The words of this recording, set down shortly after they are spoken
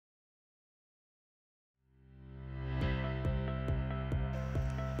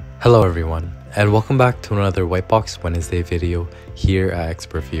Hello everyone, and welcome back to another Whitebox Wednesday video here at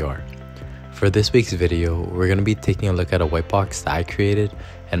XpertVR. For this week's video, we're going to be taking a look at a whitebox that I created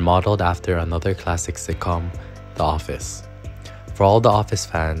and modeled after another classic sitcom, The Office. For all The Office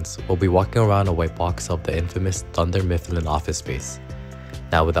fans, we'll be walking around a whitebox of the infamous Dunder Mifflin office space.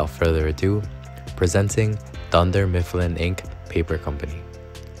 Now without further ado, presenting Dunder Mifflin Inc. Paper Company.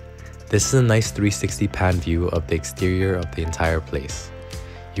 This is a nice 360 pan view of the exterior of the entire place.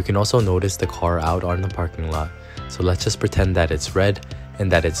 You can also notice the car out on the parking lot, so let's just pretend that it's red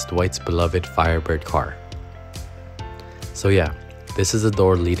and that it's Dwight's beloved Firebird car. So yeah, this is the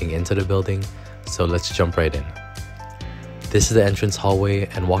door leading into the building, so let's jump right in. This is the entrance hallway,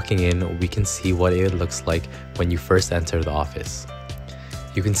 and walking in, we can see what it looks like when you first enter the office.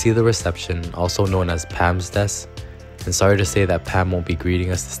 You can see the reception, also known as Pam's desk, and sorry to say that Pam won't be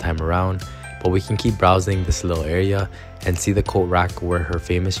greeting us this time around, but we can keep browsing this little area and see the coat rack where her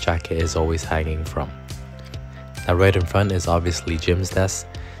famous jacket is always hanging from. Now right in front is obviously Jim's desk.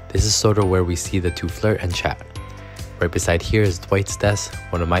 This is sort of where we see the two flirt and chat. Right beside here is Dwight's desk,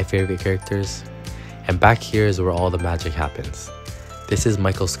 one of my favorite characters. And back here is where all the magic happens. This is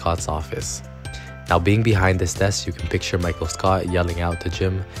Michael Scott's office. Now being behind this desk, you can picture Michael Scott yelling out to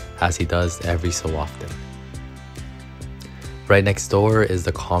Jim as he does every so often. Right next door is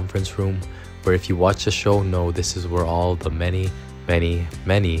the conference room, where if you watch the show, know this is where all the many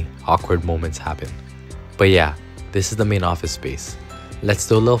awkward moments happen. But yeah, this is the main office space. Let's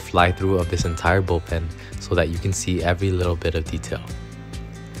do a little fly through of this entire bullpen so that you can see every little bit of detail.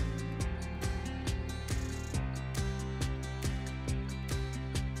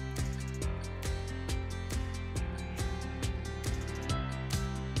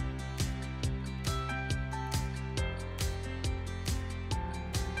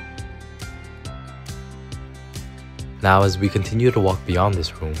 Now as we continue to walk beyond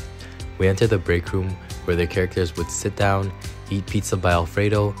this room, we enter the break room where the characters would sit down, eat pizza by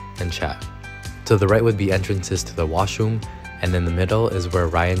Alfredo, and chat. To the right would be entrances to the washroom, and in the middle is where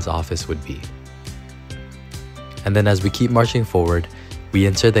Ryan's office would be. And then as we keep marching forward, we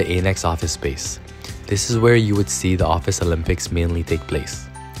enter the annex office space. This is where you would see the Office Olympics mainly take place.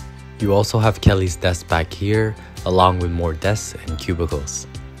 You also have Kelly's desk back here, along with more desks and cubicles.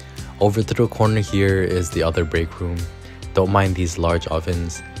 Over to the corner here is the other break room. Don't mind these large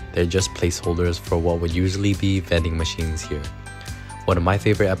ovens, they're just placeholders for what would usually be vending machines here. One of my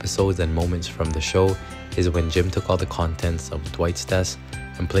favorite episodes and moments from the show is when Jim took all the contents of Dwight's desk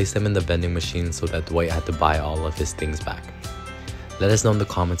and placed them in the vending machine so that Dwight had to buy all of his things back. Let us know in the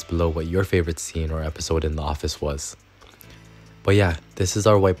comments below what your favorite scene or episode in The Office was. But yeah, this is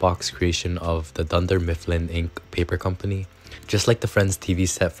our whitebox creation of the Dunder Mifflin Inc. Paper Company. Just like the Friends TV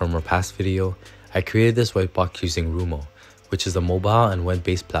set from our past video, I created this whitebox using Rumo, which is a mobile and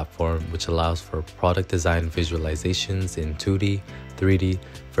web-based platform which allows for product design visualizations in 2D, 3D,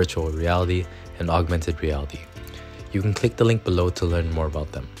 virtual reality, and augmented reality. You can click the link below to learn more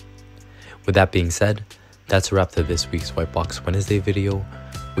about them. With that being said, that's a wrap to this week's Whitebox Wednesday video.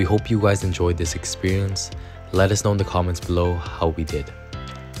 We hope you guys enjoyed this experience. Let us know in the comments below how we did.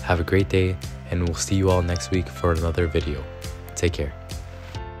 Have a great day, and we'll see you all next week for another video. Take care.